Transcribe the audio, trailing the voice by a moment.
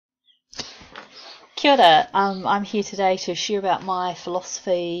Kia ora. I'm here today to share about my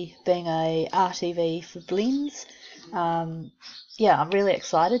philosophy being a RTV for blends. Um, I'm really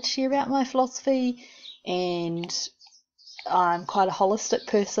excited to share about my philosophy, and I'm quite a holistic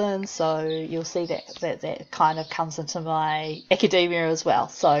person, so you'll see that kind of comes into my academia as well.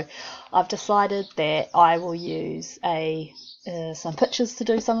 So I've decided that I will use some pictures to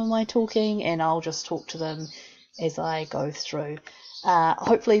do some of my talking, and I'll just talk to them as I go through.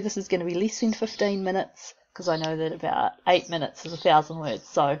 Hopefully this is going to be less than 15 minutes, because I know that about 8 minutes is 1,000 words,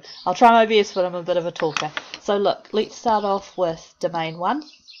 so I'll try my best, but I'm a bit of a talker. So look, let's start off with domain 1.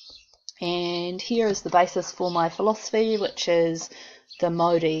 And here is the basis for my philosophy, which is the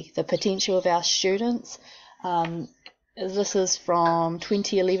Mauri, the potential of our students. This is from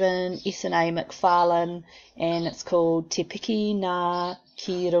 2011, S&A Macfarlane, and it's called Te Piki Ngā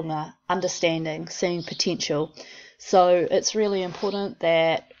Ki Runga, Understanding, Seeing Potential. So it's really important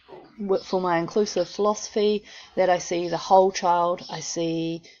that for my inclusive philosophy that I see the whole child, I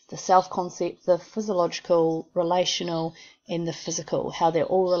see the self-concept, the physiological, relational, and the physical, how they're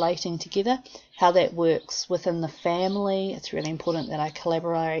all relating together, how that works within the family. It's really important that I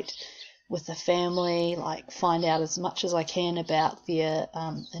collaborate with the family, like find out as much as I can about their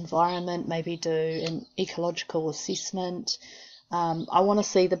environment, maybe do an ecological assessment. I want to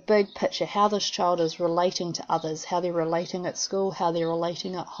see the big picture, how this child is relating to others, how they're relating at school, how they're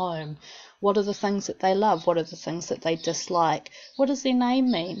relating at home. What are the things that they love? What are the things that they dislike? What does their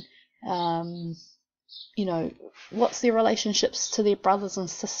name mean? What's their relationships to their brothers and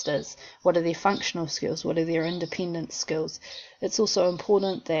sisters? What are their functional skills? What are their independent skills? It's also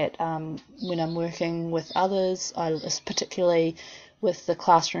important that when I'm working with others, particularly with the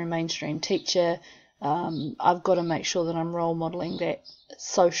classroom mainstream teacher, I've got to make sure that I'm role modelling that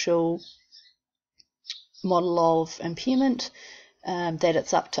social model of impairment, that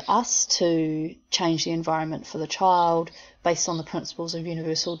it's up to us to change the environment for the child based on the principles of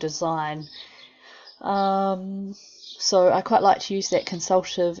universal design. So I quite like to use that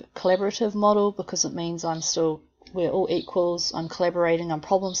consultative, collaborative model, because it means we're all equals, I'm collaborating, I'm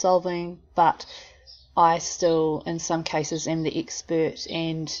problem solving, but I still, in some cases, am the expert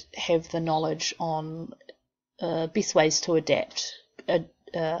and have the knowledge on best ways to adapt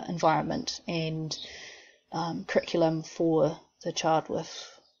environment and curriculum for the child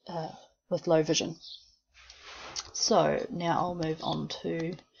with low vision. So now I'll move on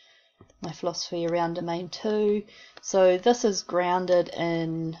to my philosophy around domain 2. So this is grounded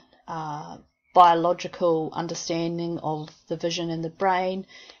in biological understanding of the vision in the brain,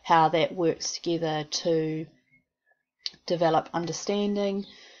 how that works together to develop understanding.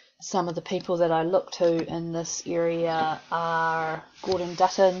 Some of the people that I look to in this area are Gordon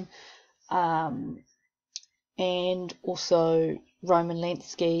Dutton, and also Roman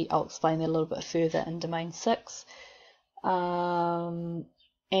Lansky. I'll explain that a little bit further in domain 6. And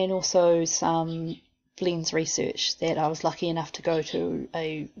also some blends research that I was lucky enough to go to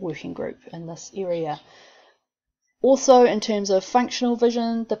a working group in this area. Also, in terms of functional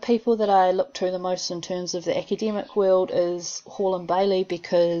vision, the people that I look to the most in terms of the academic world is Hall and Bailey,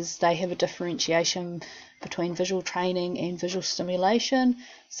 because they have a differentiation between visual training and visual stimulation.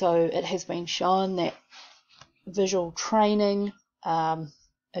 So it has been shown that visual training, a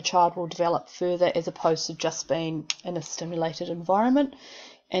child will develop further as opposed to just being in a stimulated environment.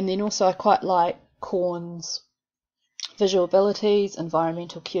 And then also I quite like Korn's visual abilities,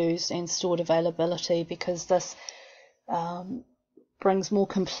 environmental cues, and stored availability, because this brings more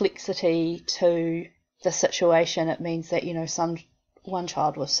complexity to the situation. It means that, one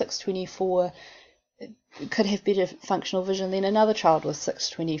child with 624 could have better functional vision than another child with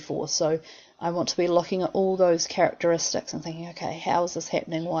 624. So I want to be looking at all those characteristics and thinking, okay, how is this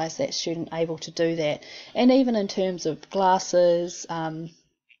happening? Why is that student able to do that? And even in terms of glasses,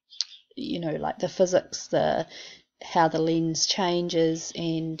 like the physics, how the lens changes,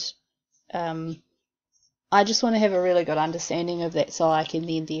 and I just want to have a really good understanding of that, so I can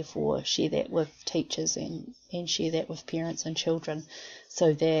then therefore share that with teachers and share that with parents and children,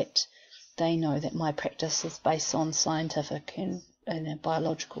 so that they know that my practice is based on scientific and a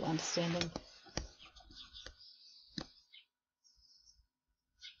biological understanding.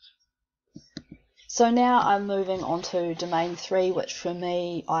 So now I'm moving on to domain 3, which for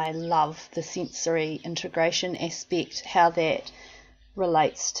me, I love the sensory integration aspect, how that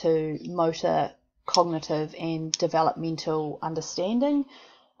relates to motor, cognitive and developmental understanding.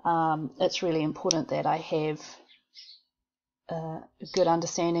 It's really important that I have a good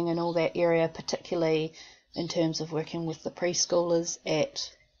understanding in all that area, particularly in terms of working with the preschoolers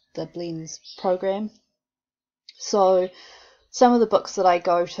at the Blends program. So Some of the books that I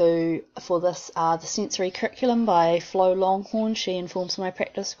go to for this are The Sensory Curriculum by Flo Longhorn. She informs my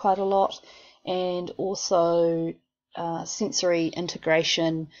practice quite a lot. And also Sensory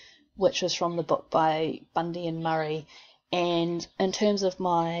Integration, which was from the book by Bundy and Murray. And in terms of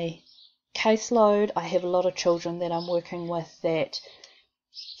my caseload, I have a lot of children that I'm working with that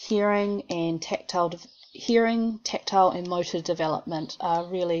hearing, tactile and motor development are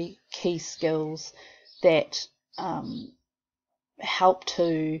really key skills that help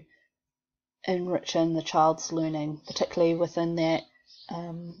to enrich in the child's learning, particularly within that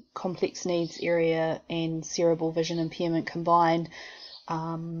complex needs area and cerebral vision impairment combined.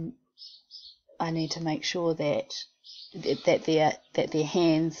 I need to make sure that their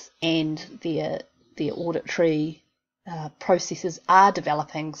hands and their auditory processes are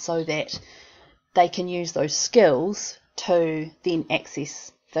developing so that they can use those skills to then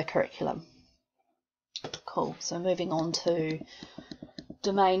access the curriculum. Cool. So moving on to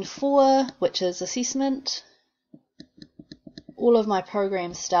Domain 4, which is assessment. All of my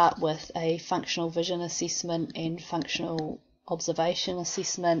programs start with a functional vision assessment and functional observation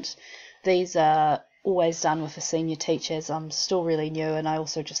assessment. These are always done with a senior teacher, as I'm still really new, and I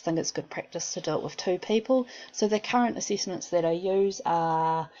also just think it's good practice to do it with 2 people. So the current assessments that I use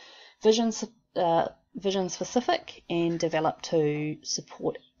are vision specific and developed to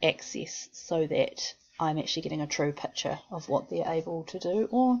support access so that I'm actually getting a true picture of what they're able to do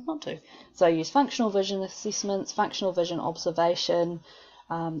or not do. So I use functional vision assessments, functional vision observation,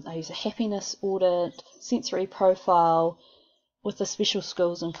 I use a happiness audit, sensory profile. With the special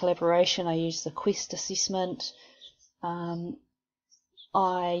skills and collaboration, I use the Quest assessment.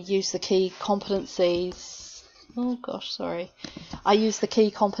 I use the key competencies. I use the key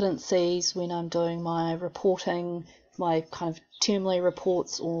competencies when I'm doing my reporting, my kind of termly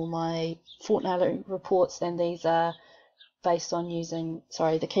reports or my fortnightly reports, and these are based on using,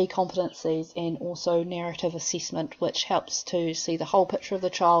 the key competencies and also narrative assessment, which helps to see the whole picture of the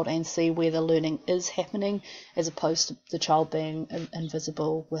child and see where the learning is happening, as opposed to the child being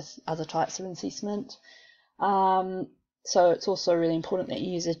invisible with other types of assessment. So it's also really important that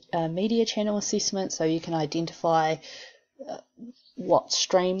you use a media channel assessment so you can identify what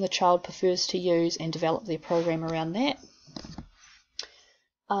stream the child prefers to use and develop their program around that.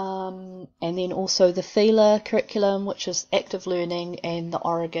 And then also the FELA curriculum, which is active learning, and the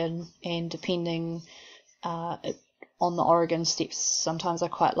Oregon, and depending on the Oregon steps, sometimes I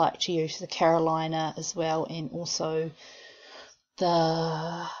quite like to use the Carolina as well, and also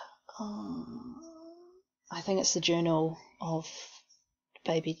the I think it's the Journal of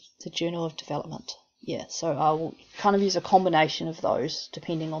Development. Yeah, so I will kind of use a combination of those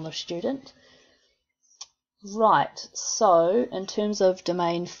depending on the student. Right, so in terms of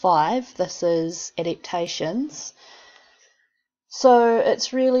Domain 5, this is adaptations. So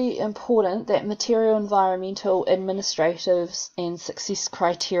it's really important that material, environmental, administrative and success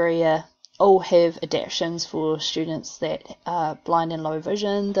criteria all have adaptations for students that are blind and low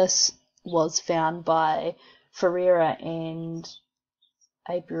vision. This was found by Ferreira and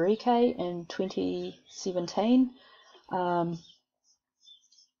Aburike in 2017.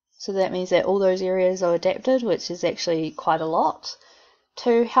 So that means that all those areas are adapted, which is actually quite a lot.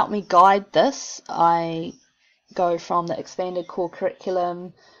 To help me guide this, I go from the expanded core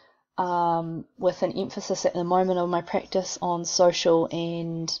curriculum with an emphasis at the moment of my practice on social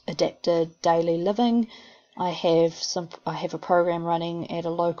and adapted daily living. I have a program running at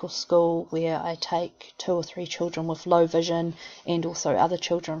a local school where I take 2 or 3 children with low vision and also other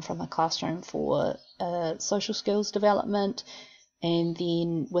children from the classroom for social skills development. And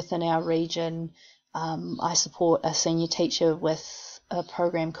then within our region, I support a senior teacher with a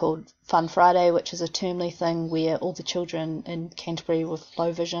program called Fun Friday, which is a termly thing where all the children in Canterbury with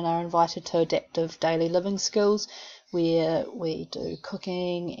low vision are invited to adaptive daily living skills, where we do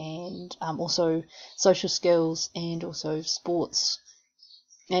cooking and also social skills and also sports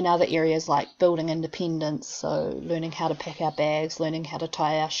and other areas like building independence, so learning how to pack our bags, learning how to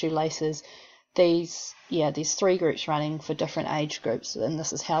tie our shoelaces. There's 3 groups running for different age groups, and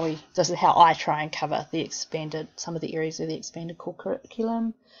this is how I try and cover some of the areas of the expanded core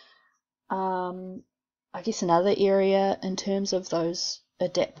curriculum. I guess another area in terms of those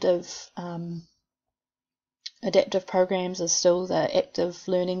adaptive programs is still the active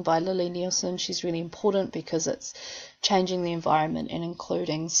learning by Lily Nielsen. She's really important because it's changing the environment and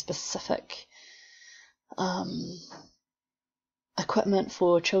including specific equipment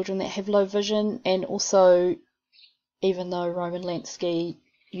for children that have low vision. And also, even though Roman Lansky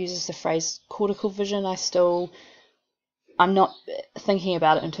uses the phrase cortical vision, I still I'm not thinking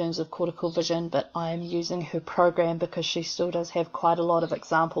about it in terms of cortical vision, but I'm using her program because she still does have quite a lot of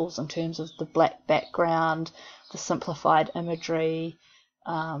examples in terms of the black background, the simplified imagery.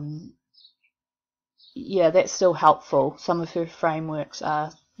 Yeah, that's still helpful. Some of her frameworks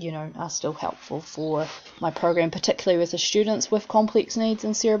are still helpful for my program, particularly with the students with complex needs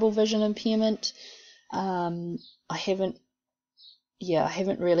and cerebral vision impairment. I haven't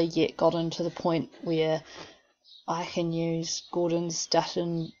really yet gotten to the point where I can use Gordon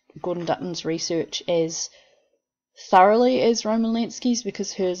Dutton's research as thoroughly as Roman Lansky's,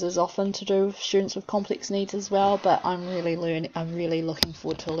 because hers is often to do with students with complex needs as well. But I'm really looking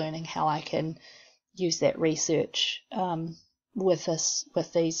forward to learning how I can use that research with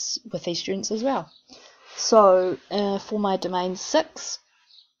these students as well. So for my domain 6,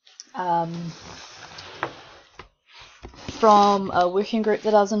 from a working group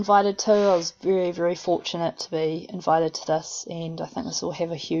that I was invited to, I was very, very fortunate to be invited to this, and I think this will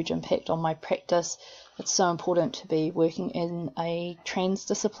have a huge impact on my practice. It's so important to be working in a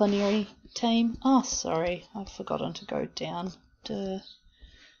transdisciplinary team. Oh, sorry, I've forgotten to go down to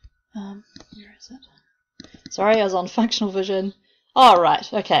where is it? Sorry, I was on functional vision. Oh,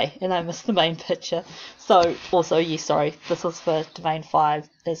 right, okay, and I missed the main picture. So, also, yes, sorry, this was for domain 5,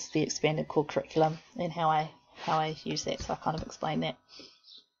 is the expanded core curriculum, and how I use that, so I kind of explained that.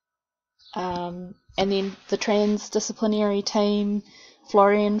 And then the transdisciplinary team,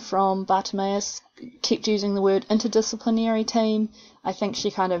 Florian from Bartimaeus kept using the word interdisciplinary team. I think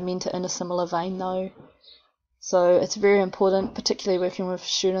she kind of meant it in a similar vein though. So it's very important, particularly working with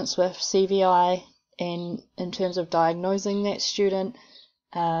students with CVI, and in terms of diagnosing that student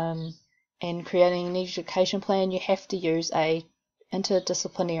and creating an education plan, you have to use a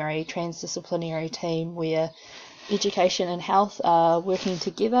interdisciplinary, transdisciplinary team where education and health are working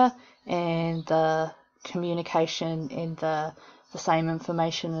together, and the communication and the same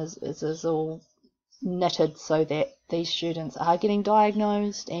information is all knitted so that these students are getting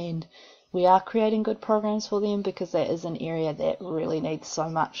diagnosed and we are creating good programs for them, because that is an area that really needs so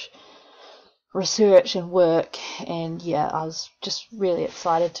much research and work. And yeah, I was just really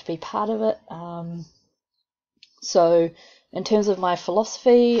excited to be part of it. So in terms of my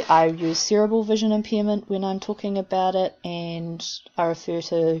philosophy, I use cerebral vision impairment when I'm talking about it, and I refer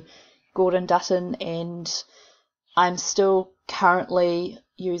to Gordon Dutton, and I'm still currently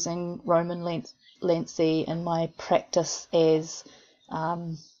using Roman Lansky in my practice as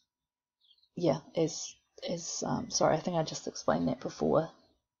sorry, I think I just explained that before.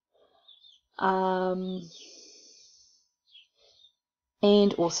 And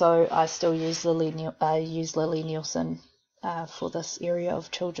also I still use Lily Nielsen for this area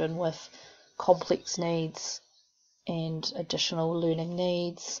of children with complex needs and additional learning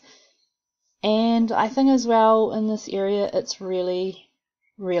needs. And I think as well in this area it's really,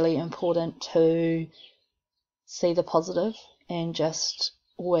 really important to see the positive, and just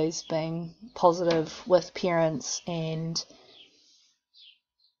always being positive with parents and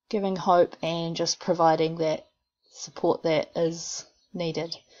giving hope and just providing that support that is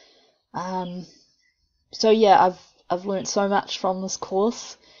needed. So yeah, I've learnt so much from this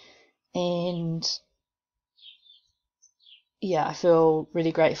course, and yeah, I feel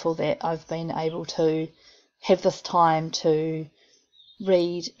really grateful that I've been able to have this time to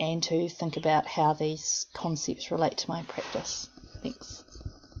read and to think about how these concepts relate to my practice. Thanks.